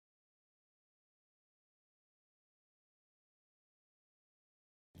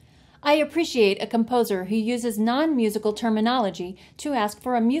I appreciate a composer who uses non-musical terminology to ask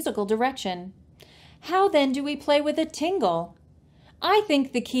for a musical direction. How then do we play with a tingle? I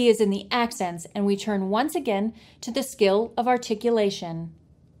think the key is in the accents, and we turn once again to the skill of articulation.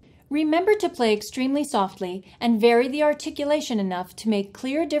 Remember to play extremely softly and vary the articulation enough to make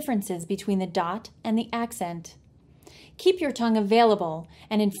clear differences between the dot and the accent. Keep your tongue available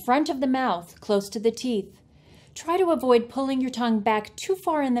and in front of the mouth, close to the teeth. Try to avoid pulling your tongue back too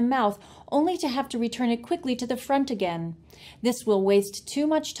far in the mouth, only to have to return it quickly to the front again. This will waste too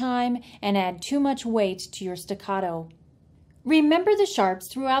much time and add too much weight to your staccato. Remember the sharps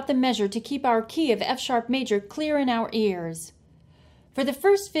throughout the measure to keep our key of F sharp major clear in our ears. For the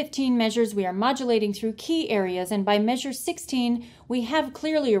first 15 measures, we are modulating through key areas, and by measure 16, we have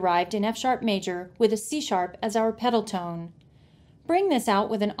clearly arrived in F sharp major with a C sharp as our pedal tone. Bring this out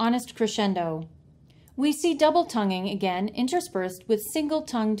with an honest crescendo. We see double tonguing again interspersed with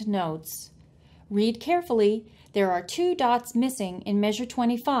single-tongued notes. Read carefully. There are 2 dots missing in measure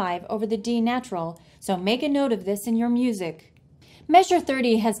 25 over the D natural, so make a note of this in your music. Measure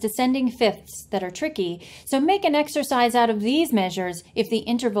 30 has descending fifths that are tricky, so make an exercise out of these measures if the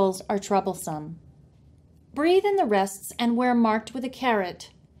intervals are troublesome. Breathe in the rests and where marked with a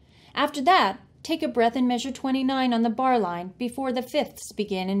caret. After that, take a breath in measure 29 on the bar line before the fifths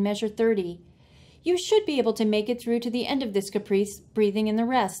begin in measure 30. You should be able to make it through to the end of this caprice, breathing in the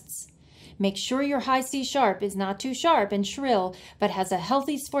rests. Make sure your high C sharp is not too sharp and shrill, but has a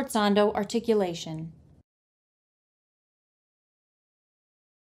healthy sforzando articulation.